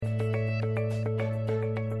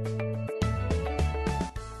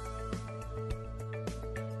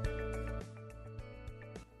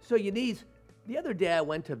So Yanis, the other day I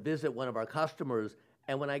went to visit one of our customers,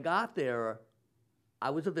 and when I got there, I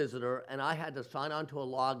was a visitor, and I had to sign on to a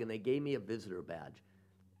log, and they gave me a visitor badge.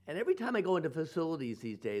 And every time I go into facilities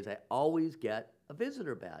these days, I always get a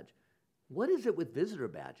visitor badge. What is it with visitor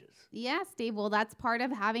badges? Yeah, Steve. Well, that's part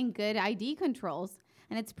of having good ID controls.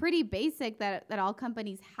 And it's pretty basic that all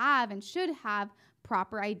companies have and should have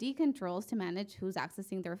proper ID controls to manage who's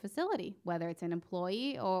accessing their facility, whether it's an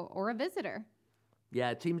employee or a visitor. Yeah,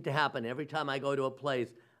 it seems to happen every time I go to a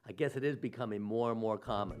place. I guess it is becoming more and more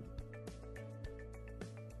common.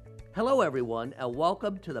 Hello, everyone, and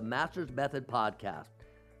welcome to the Masters Method podcast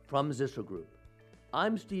from Zisser Group.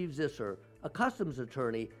 I'm Steve Zisser, a customs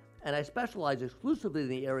attorney, and I specialize exclusively in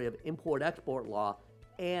the area of import-export law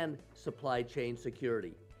and supply chain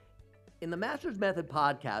security. In the Masters Method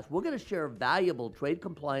podcast, we're going to share valuable trade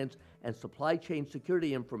compliance and supply chain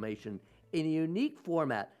security information in a unique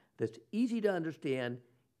format that's easy to understand,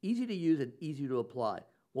 easy to use, and easy to apply.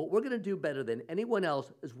 What we're going to do better than anyone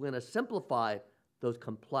else is we're going to simplify those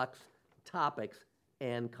complex topics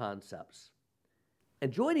and concepts.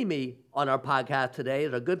 And joining me on our podcast today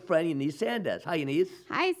is our good friend, Yanis Sandez. Hi, Yanis.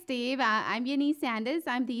 Hi, Steve. I'm Yanis Sandez.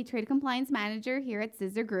 I'm the Trade Compliance Manager here at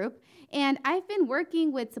Zisser Group. And I've been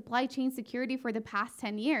working with supply chain security for the past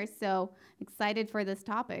 10 years, so excited for this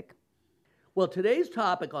topic. Well, today's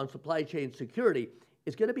topic on supply chain security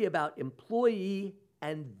is going to be about employee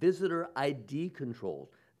and visitor ID controls.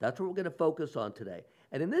 That's what we're going to focus on today.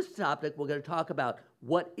 And in this topic, we're going to talk about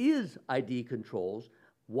what is ID controls,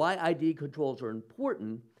 why ID controls are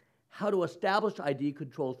important, how to establish ID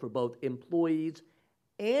controls for both employees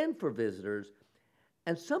and for visitors,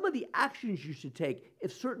 and some of the actions you should take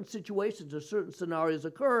if certain situations or certain scenarios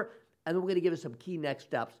occur, and then we're going to give you some key next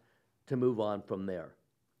steps to move on from there.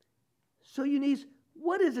 So, Yanis,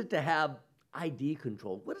 what is it to have ID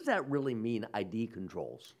controls? What does that really mean, ID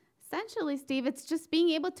controls? Essentially, Steve, it's just being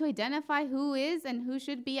able to identify who is and who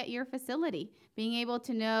should be at your facility, being able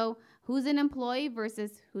to know who's an employee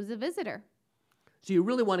versus who's a visitor. So you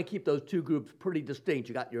really want to keep those two groups pretty distinct.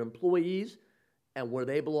 You got your employees and where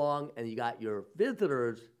they belong, and you got your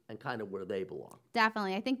visitors and kind of where they belong.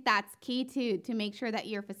 Definitely. I think that's key to make sure that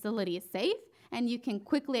your facility is safe and you can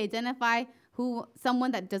quickly identify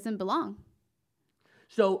someone that doesn't belong.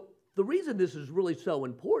 So the reason this is really so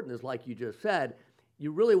important is, like you just said,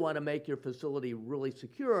 you really want to make your facility really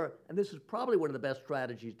secure, and this is probably one of the best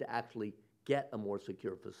strategies to actually get a more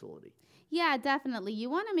secure facility. Yeah, definitely. You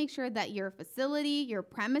want to make sure that your facility, your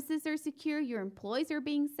premises are secure, your employees are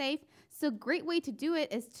being safe. So a great way to do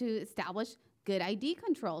it is to establish good ID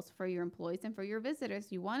controls for your employees and for your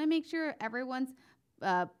visitors. You want to make sure everyone's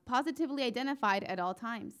positively identified at all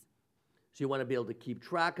times. So you want to be able to keep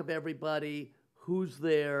track of everybody, who's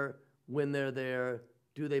there, when they're there,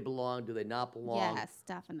 do they belong, do they not belong? Yes,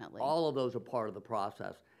 definitely. All of those are part of the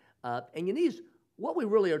process. And Yanis, what we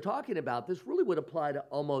really are talking about, this really would apply to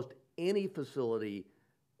almost any facility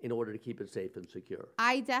in order to keep it safe and secure.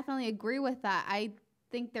 I definitely agree with that. I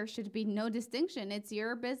think there should be no distinction. It's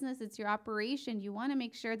your business, it's your operation. You want to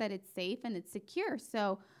make sure that it's safe and it's secure.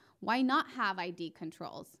 So why not have ID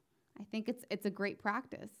controls? I think it's a great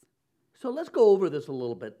practice. So let's go over this a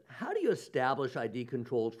little bit. How do you establish ID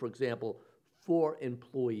controls, for example, for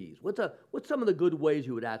employees? What's some of the good ways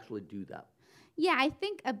you would actually do that? Yeah, I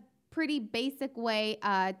think a pretty basic way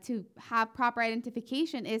to have proper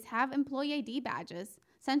identification is have employee ID badges,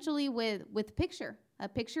 essentially with a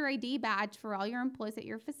picture ID badge for all your employees at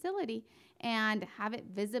your facility, and have it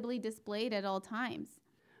visibly displayed at all times.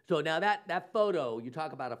 So now that photo, you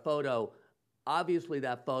talk about a photo, obviously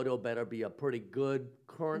that photo better be a pretty good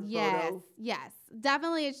current photo. Yes,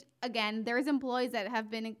 definitely. Again, there's employees that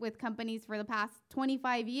have been with companies for the past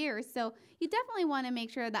 25 years. So you definitely want to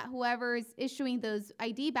make sure that whoever's issuing those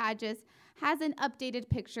ID badges has an updated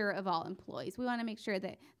picture of all employees. We want to make sure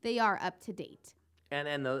that they are up to date.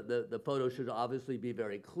 And the photo should obviously be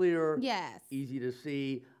very clear. Yes. Easy to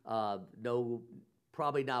see.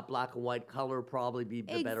 Probably not black and white color, probably be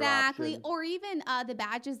the better option. Exactly, or even the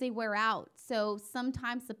badges they wear out. So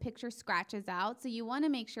sometimes the picture scratches out. So you want to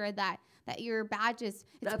make sure that your badges,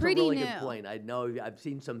 it's pretty new. That's a really good point. I know I've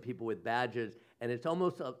seen some people with badges, and it's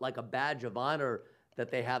almost like a badge of honor that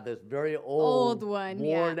they have this very old one,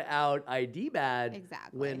 worn out ID badge.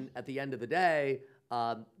 Exactly. When at the end of the day,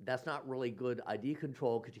 that's not really good ID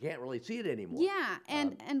control because you can't really see it anymore. Yeah,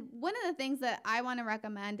 and one of the things that I want to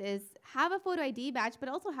recommend is have a photo ID badge, but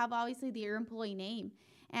also have obviously your employee name.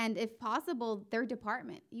 And if possible, their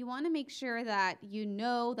department. You want to make sure that you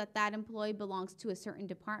know that employee belongs to a certain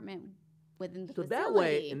department within the facility. So that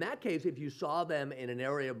way, in that case, if you saw them in an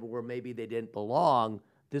area where maybe they didn't belong,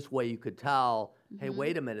 this way you could tell hey,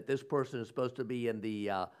 wait a minute, this person is supposed to be in the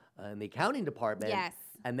accounting department. Yes.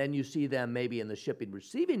 And then you see them maybe in the shipping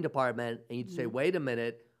receiving department, and you'd say, wait a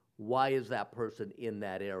minute, why is that person in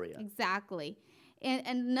that area? Exactly. And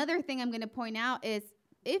another thing I'm going to point out is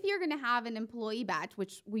if you're going to have an employee badge,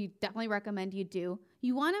 which we definitely recommend you do,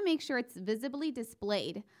 you want to make sure it's visibly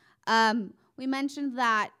displayed. We mentioned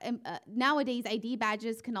that nowadays ID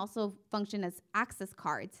badges can also function as access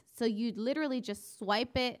cards. So you'd literally just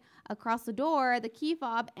swipe it across the door, the key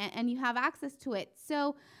fob, and you have access to it.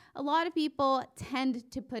 So a lot of people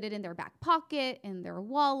tend to put it in their back pocket, in their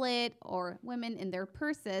wallet, or women in their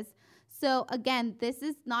purses. So again, this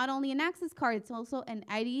is not only an access card, it's also an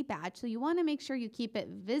ID badge. So you want to make sure you keep it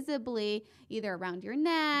visibly either around your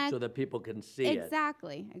neck. So that people can see it.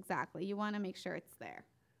 Exactly. You want to make sure it's there.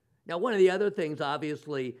 Now, one of the other things,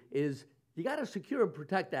 obviously, is you got to secure and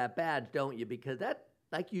protect that badge, don't you? Because that,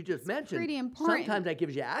 like you just mentioned, pretty important. Sometimes that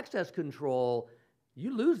gives you access control.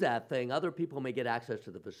 You lose that thing, other people may get access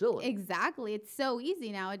to the facility. Exactly. It's so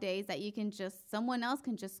easy nowadays that someone else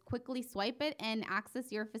can just quickly swipe it and access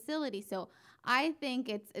your facility. So I think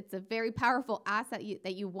it's a very powerful asset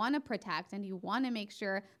that you want to protect, and you want to make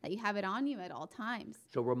sure that you have it on you at all times.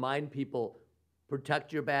 So remind people,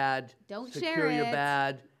 protect your badge. Don't secure share your it.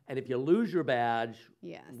 badge. And if you lose your badge,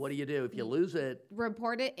 Yes. what do you do? If you lose it,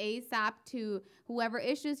 report it ASAP to whoever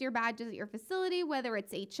issues your badges at your facility, whether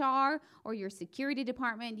it's HR or your security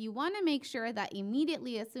department. You want to make sure that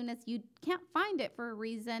immediately, as soon as you can't find it for a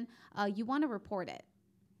reason, you want to report it.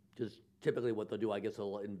 just typically what they'll do, I guess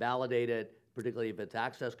they'll invalidate it, particularly if it's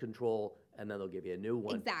access control, and then they'll give you a new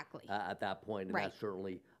one. Exactly. At that point, and Right. that's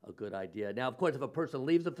certainly a good idea. Now, of course, if a person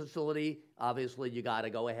leaves the facility, obviously you got to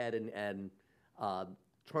go ahead and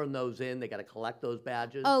turn those in. They got to collect those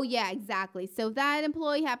badges. Oh, yeah, exactly. So if that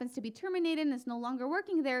employee happens to be terminated and is no longer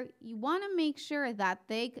working there, you want to make sure that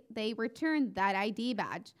they return that ID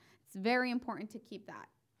badge. It's very important to keep that.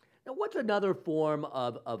 Now, what's another form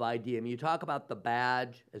of ID? I mean, you talk about the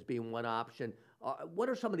badge as being one option. What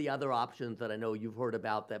are some of the other options that I know you've heard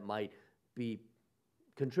about that might be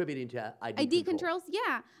contributing to ID controls,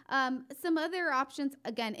 yeah. Some other options,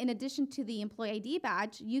 again, in addition to the employee ID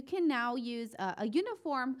badge, you can now use a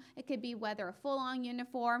uniform. It could be whether a full-on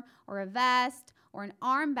uniform or a vest or an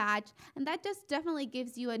arm badge. And that just definitely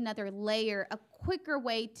gives you another layer, a quicker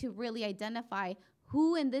way to really identify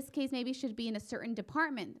who in this case maybe should be in a certain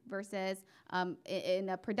department versus in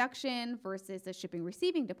a production versus a shipping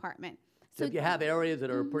receiving department. So if you have areas that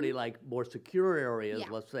are pretty like more secure areas, Yeah.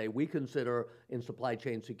 let's say we consider in supply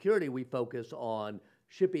chain security, we focus on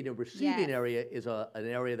shipping and receiving Yes. area is an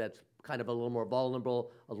area that's kind of a little more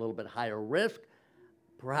vulnerable, a little bit higher risk.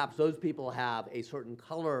 Perhaps those people have a certain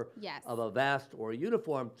color Yes. of a vest or a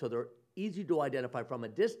uniform, so they're easy to identify from a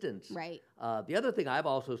distance. Right. The other thing I've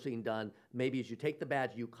also seen done, maybe is you take the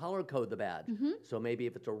badge, you color code the badge. So maybe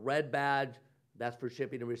if it's a red badge, that's for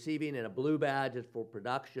shipping and receiving, and a blue badge is for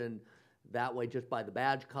production. That way, just by the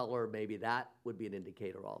badge color, maybe that would be an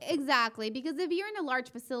indicator also. Exactly, because if you're in a large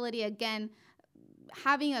facility, again,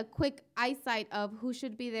 having a quick eyesight of who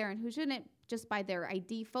should be there and who shouldn't just by their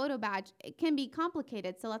ID photo badge, it can be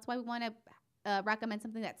complicated. So that's why we want to recommend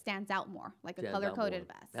something that stands out more, like a Stands out color-coded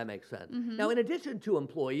more. vest. That makes sense. Now, in addition to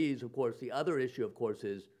employees, of course, the other issue, of course,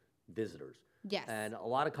 is visitors. Yes. And a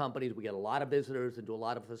lot of companies, we get a lot of visitors into a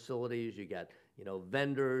lot of facilities. You get,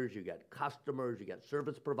 vendors, you get customers, you get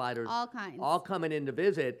service providers. All kinds. All coming in to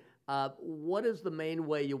visit. What is the main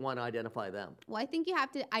way you want to identify them? Well, I think you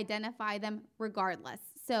have to identify them regardless.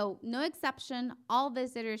 So no exception, all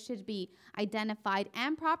visitors should be identified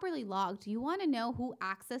and properly logged. You want to know who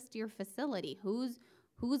accessed your facility, who's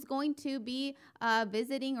going to be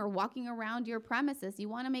visiting or walking around your premises. You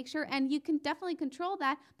want to make sure, and you can definitely control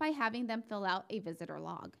that by having them fill out a visitor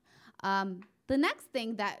log. The next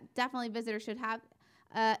thing that definitely visitors should have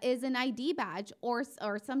is an ID badge or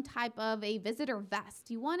some type of a visitor vest.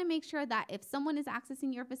 You want to make sure that if someone is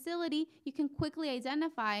accessing your facility, you can quickly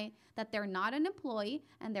identify that they're not an employee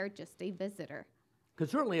and they're just a visitor. Because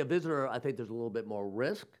certainly a visitor, I think there's a little bit more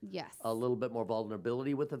risk. Yes. A little bit more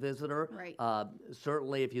vulnerability with a visitor. Right.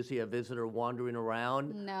 Certainly if you see a visitor wandering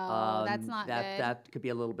around. No, that's not good. That could be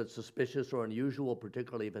a little bit suspicious or unusual,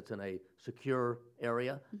 particularly if it's in a secure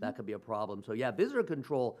area. That could be a problem. So yeah, visitor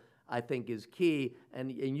control, I think, is key. And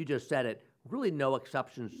you just said it, really no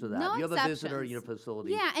exceptions to that. No You have a visitor in exceptions. your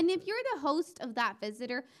facility. Yeah, and if you're the host of that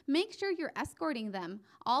visitor, make sure you're escorting them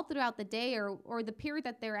all throughout the day or the period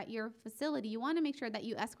that they're at your facility. You want to make sure that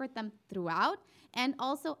you escort them throughout and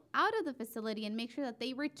also out of the facility and make sure that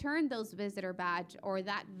they return those visitor badge or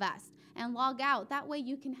that vest and log out. That way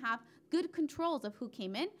you can have good controls of who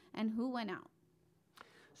came in and who went out.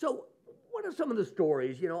 So what are some of the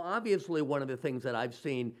stories? You know, obviously one of the things that I've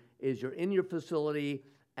seen is you're in your facility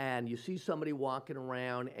and you see somebody walking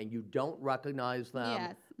around and you don't recognize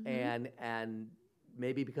them. Yes. And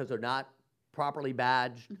maybe because they're not properly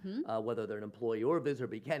badged, whether they're an employee or a visitor,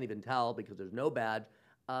 but you can't even tell because there's no badge.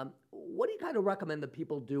 What do you kind of recommend that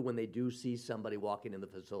people do when they do see somebody walking in the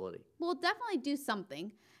facility? Well, definitely do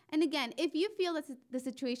something. And again, if you feel that the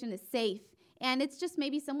situation is safe and it's just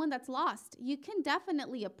maybe someone that's lost, you can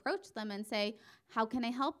definitely approach them and say, how can I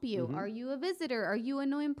help you? Are you a visitor? Are you a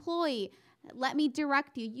new employee? Let me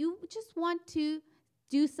direct you. You just want to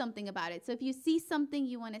do something about it. So if you see something,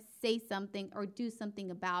 you want to say something or do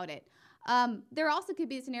something about it. There also could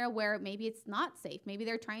be a scenario where maybe it's not safe. Maybe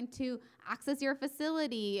they're trying to access your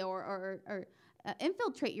facility or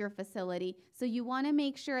infiltrate your facility. So you want to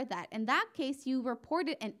make sure that in that case, you report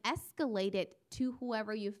it and escalate it to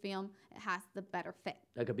whoever you feel has the better fit.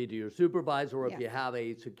 That could be to your supervisor, or if you have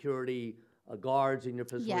a security guards in your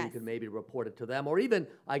facility, you can maybe report it to them. Or even,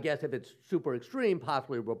 I guess, if it's super extreme,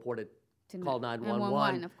 possibly report it, call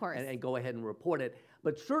 911, of course. And go ahead and report it.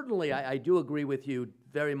 But certainly, I do agree with you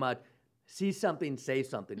very much. See something, say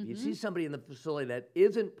something. If you see somebody in the facility that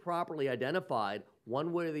isn't properly identified,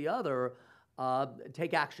 one way or the other,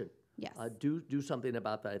 take action. Yes. Do something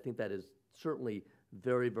about that. I think that is certainly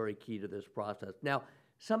very, very key to this process. Now,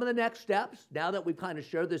 some of the next steps, now that we've kind of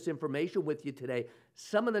shared this information with you today,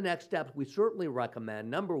 some of the next steps we certainly recommend.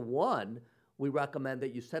 Number one, we recommend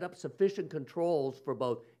that you set up sufficient controls for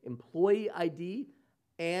both employee ID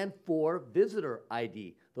and for visitor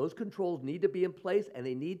ID. Those controls need to be in place and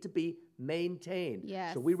they need to be maintained.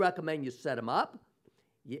 Yes. So we recommend you set them up,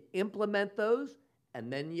 you implement those,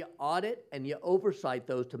 and then you audit and you oversight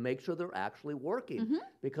those to make sure they're actually working.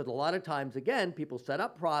 Because a lot of times, again, people set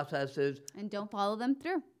up processes and don't follow them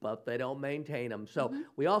through, but they don't maintain them. So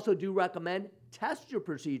we also do recommend test your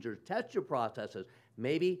procedures, test your processes.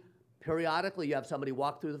 Maybe periodically you have somebody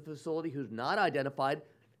walk through the facility who's not identified,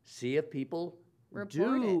 see if people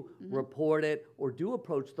report it or do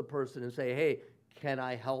approach the person and say, hey, can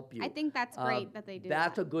I help you? I think that's great that they do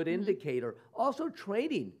That's that. a good indicator. Also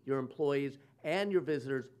training your employees and your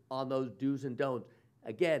visitors on those do's and don'ts.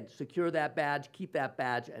 Again, secure that badge, keep that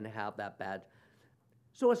badge, and have that badge.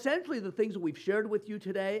 So essentially the things that we've shared with you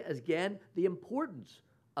today is, again, the importance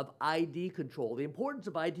of ID control, the importance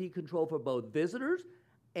of ID control for both visitors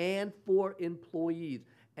and for employees.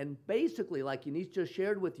 And basically, like Eunice just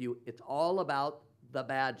shared with you, it's all about the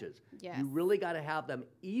badges. Yes. You really got to have them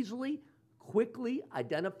easily, quickly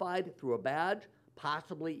identified through a badge,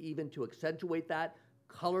 possibly even to accentuate that,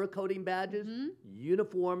 color coding badges,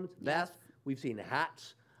 uniforms, vests. We've seen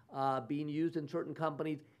hats being used in certain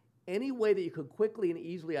companies. Any way that you could quickly and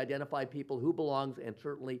easily identify people who belongs and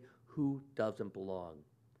certainly who doesn't belong.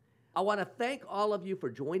 I want to thank all of you for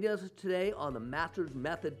joining us today on the Masters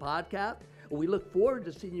Method podcast. We look forward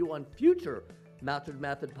to seeing you on future Masters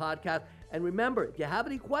Method podcasts. And remember, if you have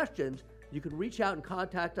any questions, you can reach out and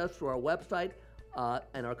contact us through our website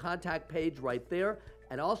and our contact page right there.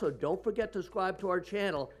 And also, don't forget to subscribe to our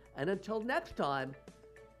channel. And until next time,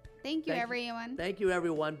 Thank you, everyone. Thank you,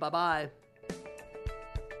 everyone. Bye-bye.